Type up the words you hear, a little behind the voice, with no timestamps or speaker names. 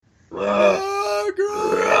Muh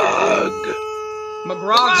Grog. Muh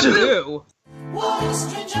Grog Zoo. What a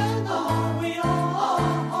strange are we all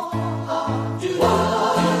do.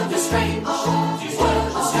 What is strange? What is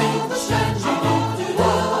strange? What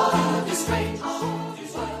is strange?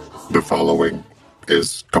 The following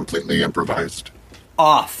is completely improvised.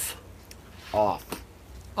 Off. Off.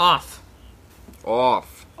 Off.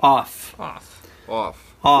 Off. Off. Off.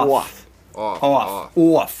 Off. Off. Off. Off. Off.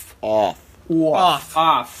 Off. Off. Off.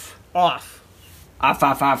 Off. Off. Off.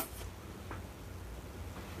 Off. Off.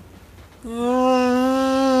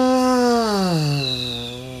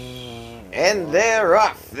 And they're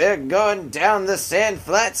off. They're going down the sand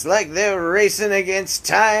flats like they're racing against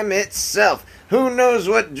time itself. Who knows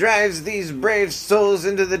what drives these brave souls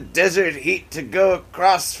into the desert heat to go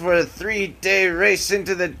across for a 3-day race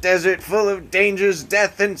into the desert full of dangers,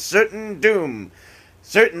 death, and certain doom?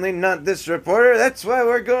 Certainly not this reporter. That's why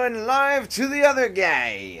we're going live to the other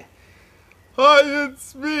guy. Hi,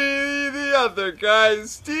 it's me, the other guy,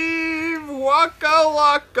 Steve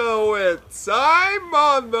Wakalakowitz. I'm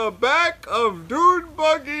on the back of dune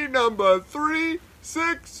buggy number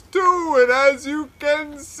 362, and as you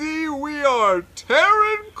can see, we are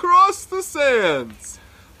tearing across the sands.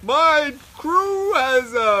 My crew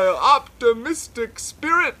has an optimistic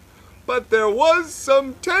spirit, but there was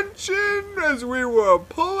some tension as we were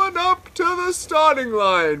pulling up to the starting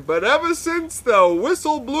line. But ever since the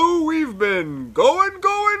whistle blew, we've been going.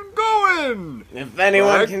 If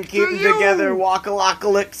anyone Back can keep to them you. together,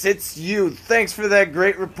 Wakalakalix, it's you. Thanks for that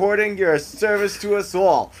great reporting. You're a service to us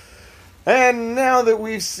all. And now that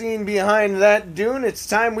we've seen behind that dune, it's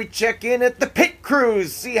time we check in at the pit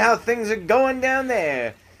crews, see how things are going down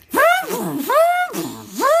there.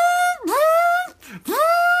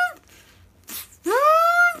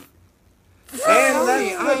 And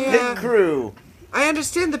that's the pit crew. I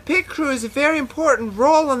understand the pit crew is a very important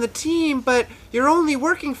role on the team, but you're only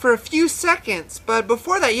working for a few seconds. But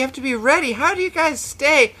before that, you have to be ready. How do you guys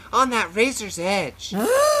stay on that razor's edge?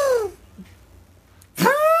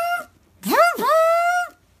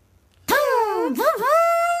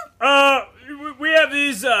 We have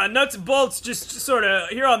these nuts and bolts just sort of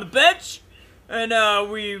here on the bench, and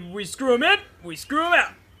we screw them in, we screw them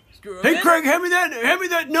out. Hey, Craig, hand me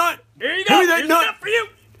that nut. Here you go. Hand me that Here's nut. enough for you.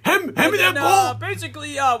 Hand me that bolt.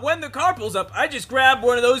 Basically, when the car pulls up, I just grab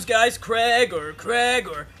one of those guys, Craig or Craig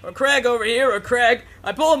over here or Craig.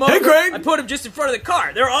 I pull him over. Hey, Craig. I put him just in front of the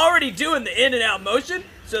car. They're already doing the in and out motion,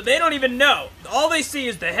 so they don't even know. All they see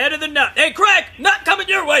is the head of the nut. Hey, Craig, nut coming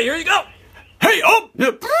your way. Here you go. Hey,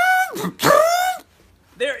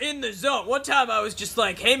 They're in the zone. One time I was just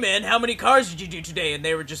like, hey man, how many cars did you do today? And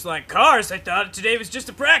they were just like, cars? I thought today was just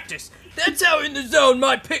a practice. That's how in the zone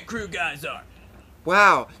my pit crew guys are.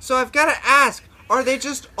 Wow. So I've got to ask, are they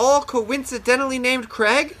just all coincidentally named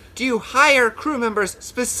Craig? Do you hire crew members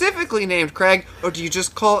specifically named Craig, or do you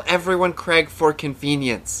just call everyone Craig for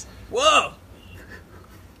convenience? Whoa.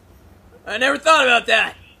 I never thought about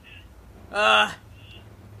that.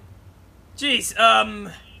 Jeez,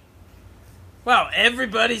 wow,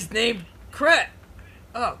 everybody's named Craig.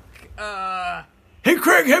 Oh, Hey,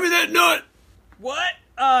 Craig, hand me that nut. what?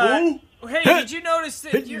 Who? Hey, did you notice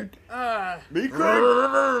that you're, Me, Craig.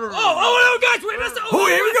 Oh, no, guys, we missed it. Oh,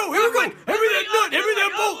 here we go. Hand me that nut. Hand me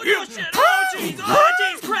that bolt. Oh, Here. shit. Oh, jeez,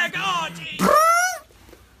 Craig. Oh, jeez.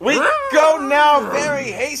 We go now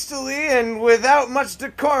very hastily and without much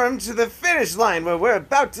decorum to the finish line where we're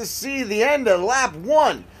about to see the end of lap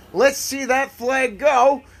 1. Let's see that flag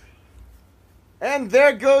go. And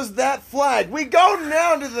there goes that flag. We go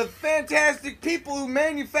now to the fantastic people who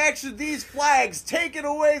manufactured these flags. Take it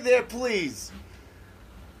away there, please.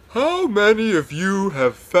 How many of you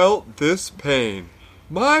have felt this pain?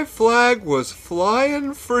 My flag was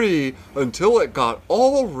flying free until it got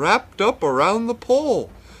all wrapped up around the pole.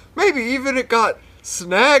 Maybe even it got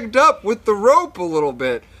snagged up with the rope a little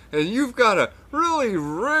bit, and you've got to really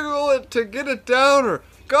wriggle it to get it down, or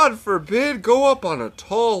God forbid, go up on a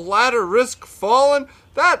tall ladder, risk falling.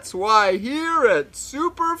 That's why here at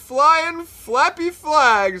Super Flying Flappy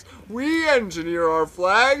Flags, we engineer our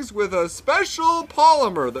flags with a special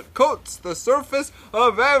polymer that coats the surface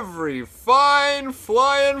of every fine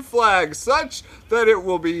flying flag, such that it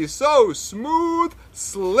will be so smooth,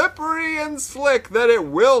 slippery, and slick that it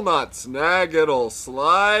will not snag. It'll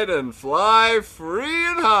slide and fly free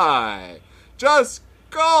and high. Just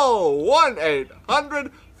call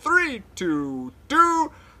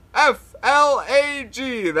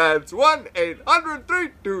 1-800-322-FLAG. That's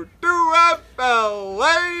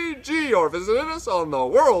 1-800-322-FLAG. Or visit us on the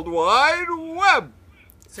World Wide Web.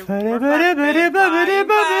 Super flappy flying flags,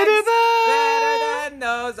 better than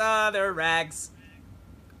those other rags.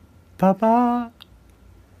 Papa.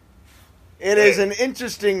 It is an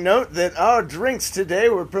interesting note that our drinks today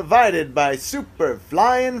were provided by Super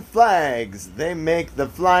Flying Flags. They make the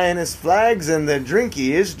flyingest flags and the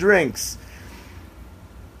drinkiest drinks.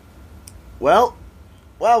 Well,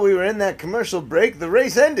 while we were in that commercial break, the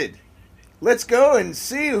race ended. Let's go and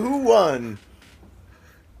see who won.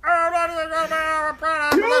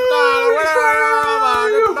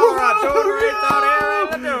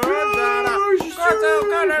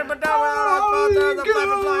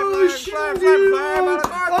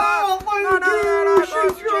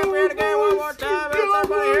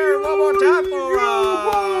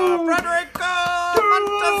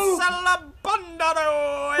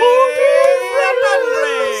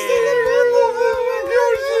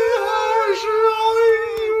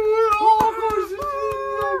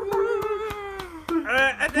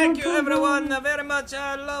 Thank you, everyone, very much.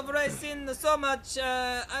 I love racing so much.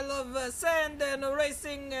 I love sand and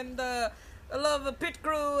racing, and I love a pit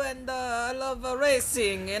crew, and I love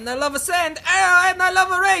racing, and I love sand, and I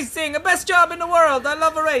love racing. The best job in the world. I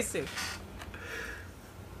love racing.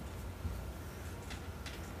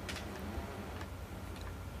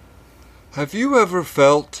 Have you ever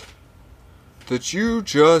felt that you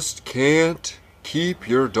just can't keep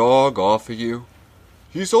your dog off of you?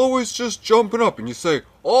 He's always just jumping up and you say,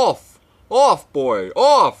 "Off! Off, boy!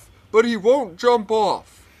 Off!" But he won't jump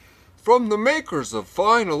off. From the makers of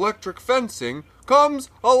fine electric fencing comes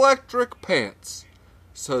electric pants.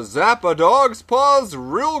 So zap a dog's paws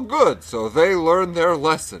real good so they learn their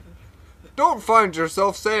lesson. Don't find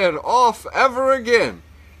yourself saying off ever again.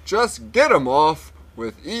 Just get 'em off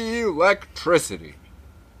with electricity.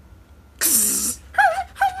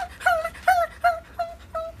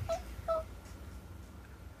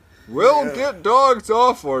 We'll get dogs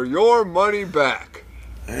off or your money back.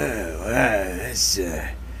 Oh, wow, that's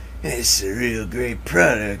a real great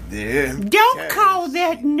product there. Don't call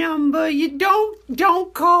that number. You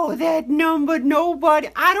don't call that number. Nobody.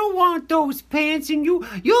 I don't want those pants, and you'll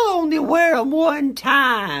only wear them one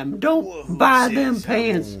time. Don't buy them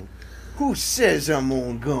pants. Who says I'm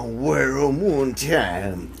gonna wear them one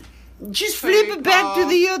time? Just flip it back to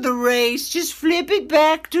the other race. Just flip it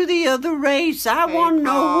back to the other race. I want to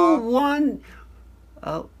know who won.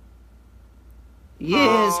 Oh.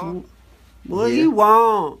 Yes. What do you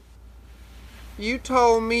want? You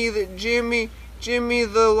told me that Jimmy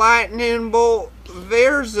the Lightning Bolt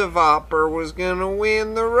Verzavopper was gonna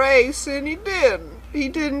win the race, and he didn't. He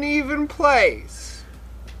didn't even place.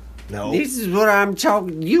 No. This is what I'm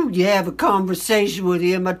talking. You have a conversation with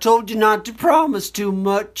him. I told you not to promise too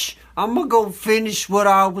much. I'm gonna go finish what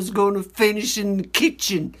I was gonna finish in the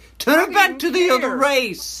kitchen. Turn it back to the other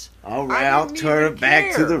race. All right, I'll turn it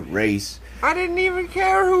back to the race. I didn't even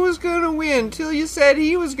care who was gonna win till you said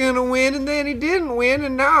he was gonna win, and then he didn't win,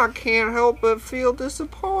 and now I can't help but feel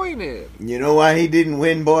disappointed. You know why he didn't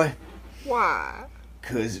win, boy? Why?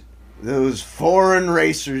 'Cause those foreign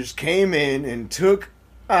racers came in and took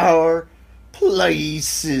our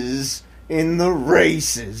places in the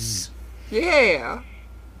races. Yeah.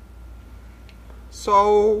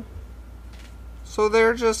 So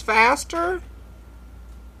they're just faster?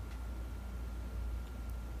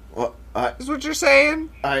 Well, Is what you're saying?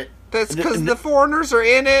 That's because the foreigners are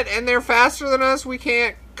in it and they're faster than us, we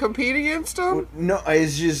can't compete against them? No,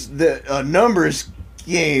 it's just the numbers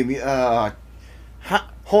game.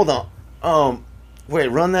 Hold on. Wait,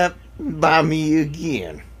 run that by me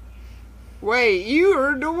again. Wait, you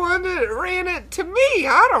were the one that ran it to me.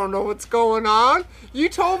 I don't know what's going on. You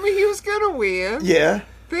told me he was gonna win. Yeah.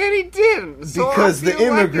 Then he didn't. So Because I feel the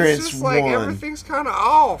immigrants like it's just like won. everything's kind of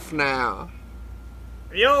off now.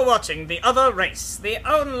 You're watching The Other Race, the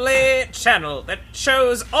only channel that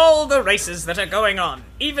shows all the races that are going on.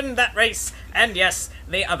 Even that race, and yes,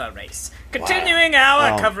 the other race. Continuing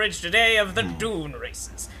our coverage today of the Dune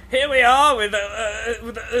races. Here we are with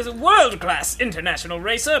a world-class international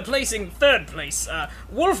racer placing third place,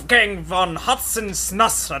 Wolfgang von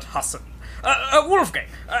Hudson-Snusset-Hussen. Wolfgang,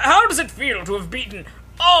 how does it feel to have beaten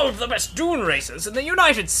all of the best Dune racers in the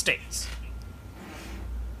United States?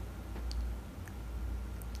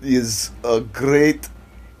 Is a great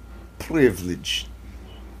privilege.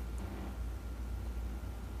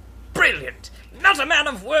 Brilliant! Not a man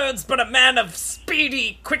of words, but a man of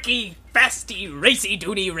speedy, quicky, fasty, racy,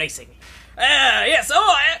 doony racing. Yes,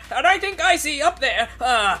 and I think I see up there,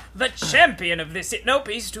 the champion of this. Nope,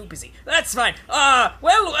 he's too busy. That's fine.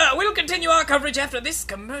 We'll continue our coverage after this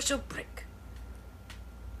commercial break.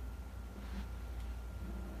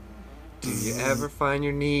 Do you ever find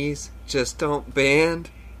your knees just don't bend?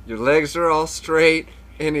 Your legs are all straight,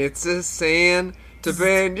 and it's a sin. To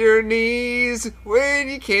bend your knees when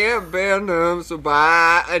you can't bend them, so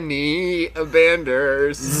buy a knee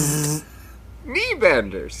benders. Knee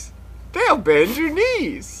benders. They'll bend your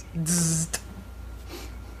knees.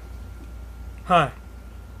 Hi.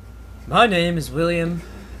 My name is William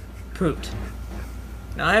Poot.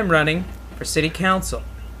 And I am running for city council.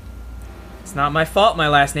 It's not my fault my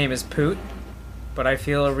last name is Poot, but I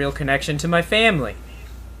feel a real connection to my family.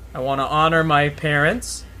 I want to honor my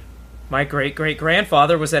parents. My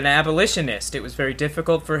great-great-grandfather was an abolitionist. It was very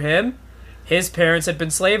difficult for him. His parents had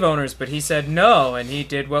been slave owners, but he said no, and he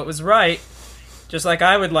did what was right, just like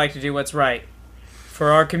I would like to do what's right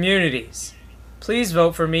for our communities. Please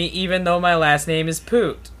vote for me, even though my last name is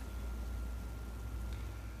Poot.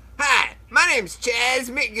 Hi, my name's Chaz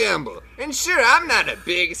McGumble, and sure, I'm not a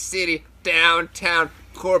big city, downtown,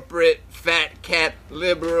 corporate, fat cat,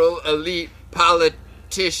 liberal, elite,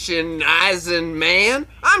 politicianizing man.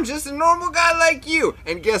 I'm just a normal guy like you,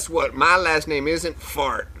 and guess what? My last name isn't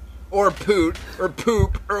Fart, or Poot, or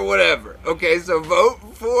Poop, or whatever. Okay, so vote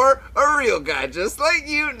for a real guy just like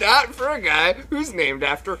you, not for a guy who's named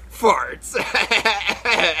after farts.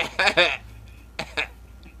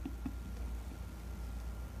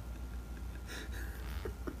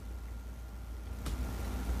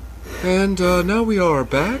 And now we are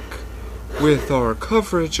back with our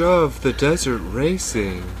coverage of the desert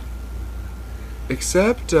racing.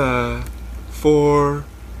 Except for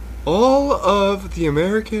all of the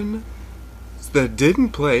Americans that didn't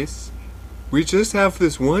place, we just have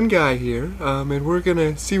this one guy here, and we're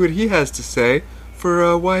gonna see what he has to say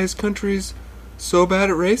for why his country's so bad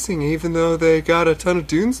at racing, even though they got a ton of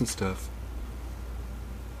dunes and stuff.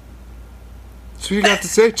 So you got to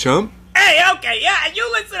say, chump? Hey, okay, yeah,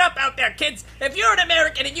 you listen up out there, kids. If you're an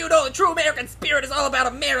American and you know the true American spirit is all about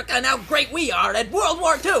America and how great we are at World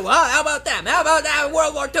War II, huh? How about them? How about that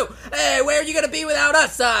World War II? Hey, where are you gonna be without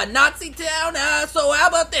us? Nazi town? So how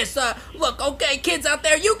about this? Look, okay, kids out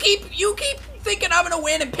there, you keep thinking I'm gonna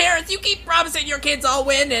win, and parents, you keep promising your kids I'll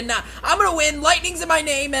win, and I'm gonna win, lightning's in my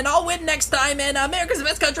name, and I'll win next time, and America's the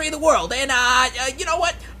best country in the world, and you know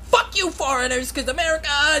what? Fuck you foreigners, because America,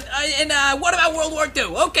 and what about World War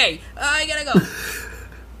II? Okay, I gotta go.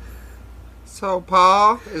 So,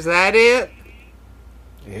 Paul, is that it?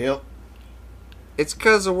 Yep. It's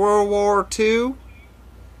because of World War II?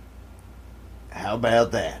 How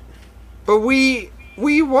about that? But we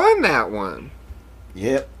won that one.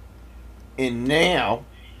 Yep. And now,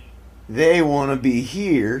 they want to be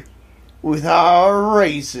here with our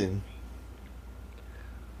racing.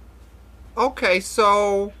 Okay,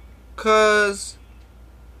 so, 'cause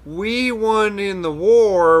we won in the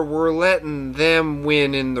war, we're letting them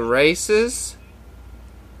win in the races?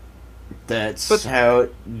 That's how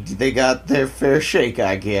they got their fair shake,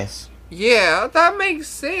 I guess. Yeah, that makes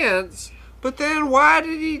sense. But then why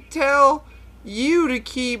did he tell you to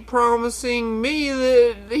keep promising me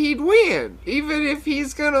that he'd win, even if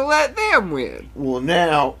he's gonna let them win? Well,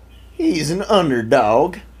 now, he's an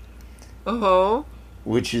underdog. Uh-huh.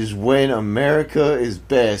 Which is when America is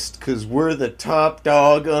best, 'cause we're the top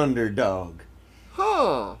dog underdog.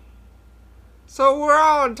 Huh. So we're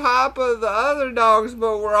on top of the other dogs,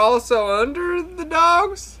 but we're also under the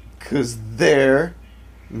dogs? 'Cause they're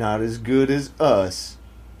not as good as us.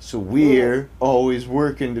 So we're always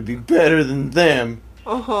working to be better than them.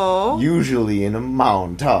 Uh-huh. Usually in a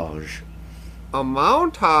montage. A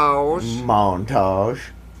montage? Montage.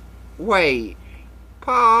 Wait.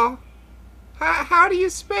 Pa, how do you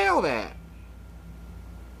spell that?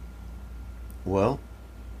 Well,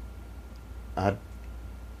 I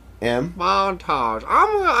am Montage.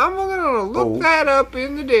 I'm gonna look that up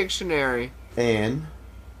in the dictionary. N.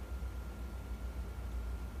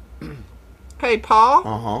 Hey, Pa.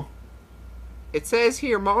 Uh-huh. It says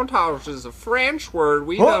here montage is a French word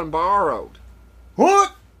we Huh? done borrowed.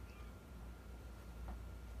 What?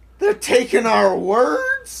 They're taking our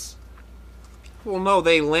words? Well, no,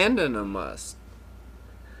 they lending them us.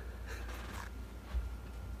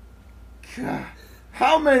 God,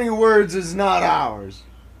 how many words is not ours?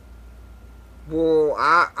 Well,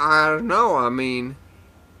 I don't know. I mean,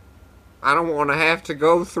 I don't want to have to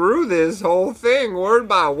go through this whole thing word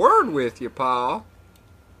by word with you, Pa.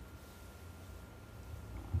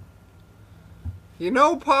 You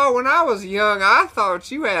know, Pa, when I was young, I thought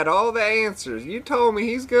you had all the answers. You told me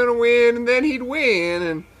he's gonna win, and then he'd win,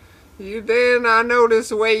 and then I noticed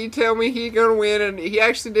the way you tell me he's gonna win, and he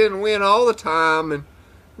actually didn't win all the time, and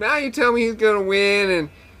now you tell me he's gonna win, and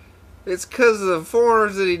it's because of the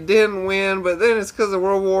foreigners that he didn't win, but then it's because of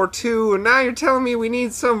World War II, and now you're telling me we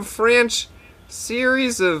need some French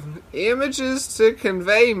series of images to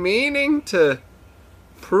convey meaning to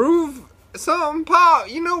prove something, Paul?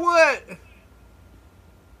 You know what?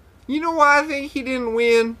 You know why I think he didn't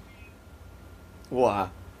win? Why?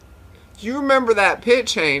 Do you remember that pit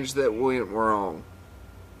change that went wrong?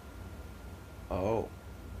 Oh.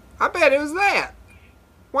 I bet it was that.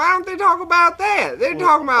 Why don't they talk about that? They're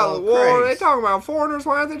talking about the war. They're talking about foreigners.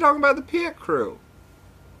 Why aren't they talking about the pit crew?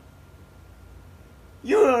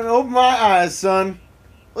 You don't open my eyes, son.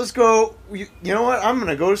 Let's go. You know what? I'm going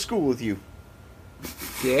to go to school with you.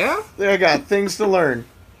 Yeah? I got things to learn.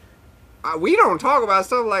 We don't talk about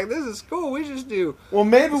stuff like this at school. We just do. Well,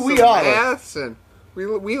 maybe we some ought to. maths and we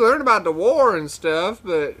learn about the war and stuff,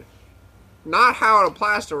 but not how it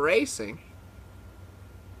applies to racing.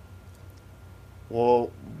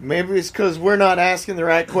 Well, maybe it's because we're not asking the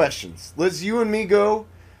right questions. Let's you and me go.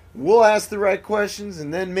 We'll ask the right questions,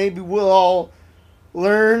 and then maybe we'll all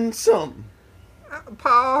learn something.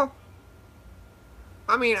 Paul,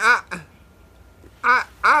 I mean, I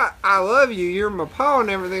love you. You're my Paul and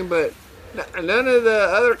everything, but none of the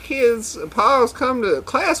other kids, Paul's come to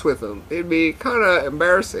class with them. It'd be kind of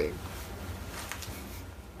embarrassing.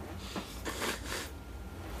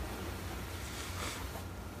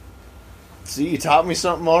 See, you taught me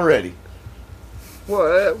something already.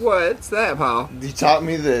 What's that, Paul? You taught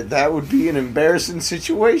me that would be an embarrassing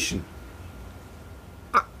situation.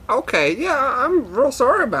 Okay, yeah, I'm real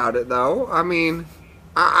sorry about it, though. I mean,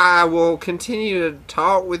 I will continue to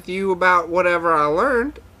talk with you about whatever I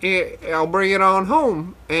learned. I'll bring it on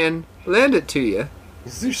home and lend it to you.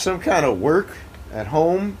 Is there some kind of work at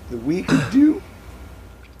home that we could do?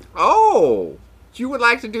 Oh, you would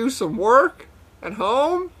like to do some work at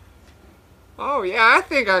home? Oh, yeah, I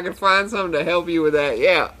think I can find something to help you with that,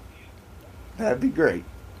 yeah. That'd be great.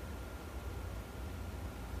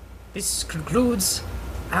 This concludes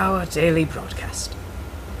our daily broadcast.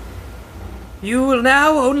 You will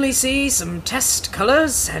now only see some test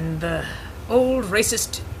colors and the old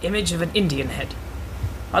racist image of an Indian head.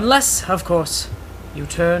 Unless, of course, you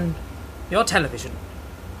turn your television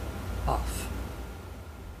off.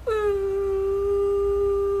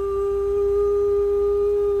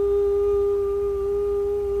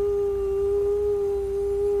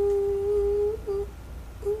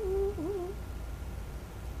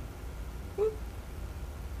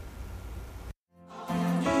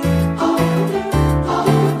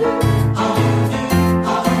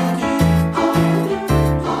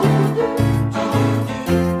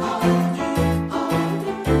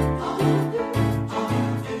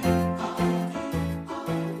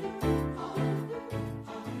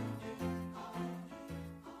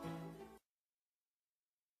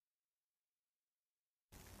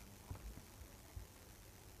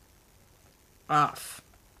 Off.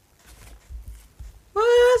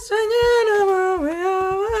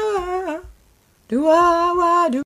 Do